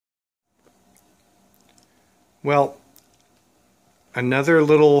Well, another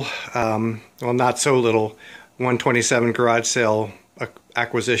little, well, not so little, 127 garage sale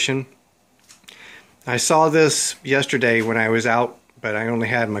acquisition. I saw this yesterday when I was out, but I only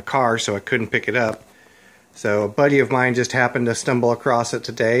had my car, so I couldn't pick it up. So a buddy of mine just happened to stumble across it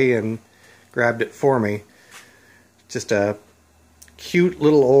today and grabbed it for me. Just a cute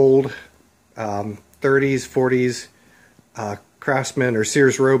little old 30s, 40s Craftsman or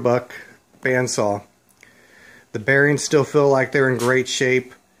Sears roebuck bandsaw. The bearings still feel like they're in great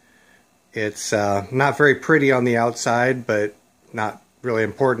shape. It's not very pretty on the outside, but not really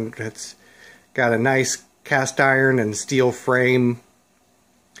important. It's got a nice cast iron and steel frame.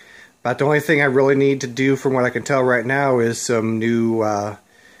 About the only thing I really need to do, from what I can tell right now, is some new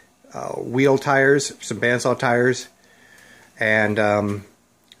wheel tires, some bandsaw tires, and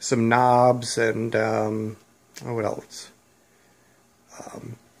some knobs, and oh, what else?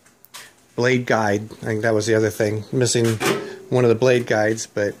 Blade guide. I think that was the other thing. Missing one of the blade guides,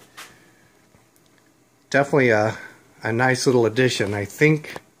 but definitely a nice little addition. I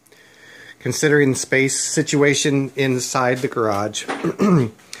think, considering the space situation inside the garage,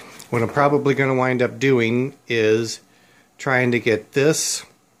 what I'm probably going to wind up doing is trying to get this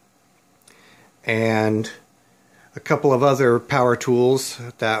and a couple of other power tools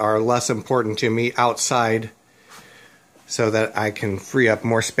that are less important to me outside, so that I can free up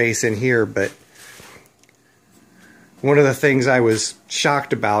more space in here. But one of the things I was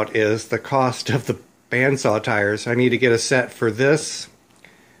shocked about is the cost of the bandsaw tires. I need to get a set for this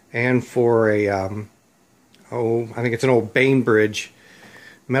and for a oh, I think it's an old Bainbridge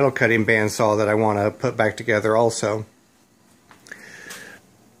metal cutting bandsaw that I want to put back together also.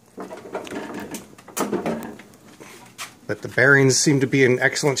 But the bearings seem to be in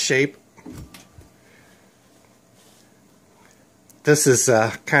excellent shape. This is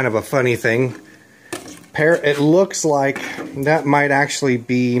kind of a funny thing. It looks like that might actually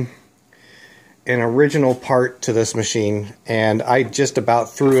be an original part to this machine, and I just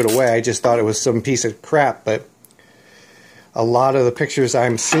about threw it away. I just thought it was some piece of crap, but a lot of the pictures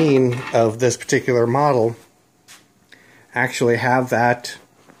I'm seeing of this particular model actually have that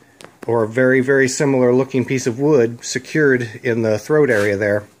or a very, very similar looking piece of wood secured in the throat area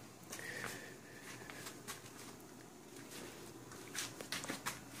there.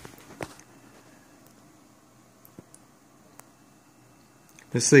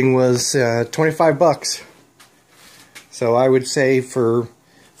 This thing was 25 bucks. So I would say for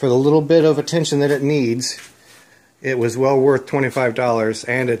the little bit of attention that it needs, it was well worth $25,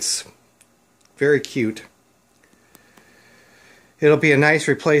 and it's very cute. It'll be a nice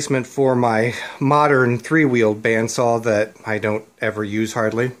replacement for my modern three-wheeled bandsaw that I don't ever use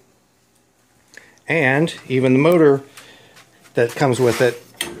hardly. And even the motor that comes with it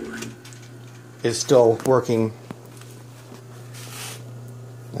is still working.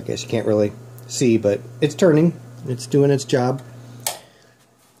 I guess you can't really see, but it's turning. It's doing its job.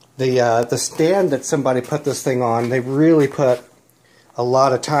 The stand that somebody put this thing on, they really put a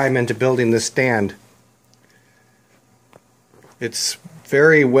lot of time into building this stand. It's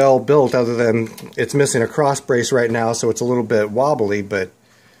very well built, other than it's missing a cross brace right now, so it's a little bit wobbly, but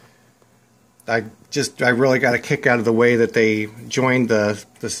I really got a kick out of the way that they joined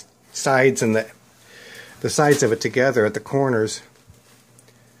the sides and the sides of it together at the corners.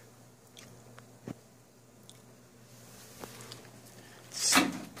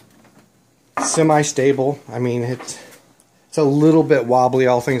 Semi-stable. I mean, it's a little bit wobbly,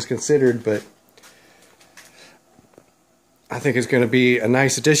 all things considered, but I think it's going to be a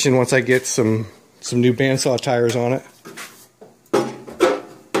nice addition once I get some new bandsaw tires on it.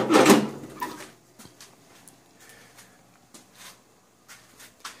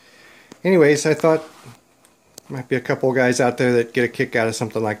 Anyways, I thought there might be a couple guys out there that get a kick out of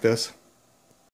something like this.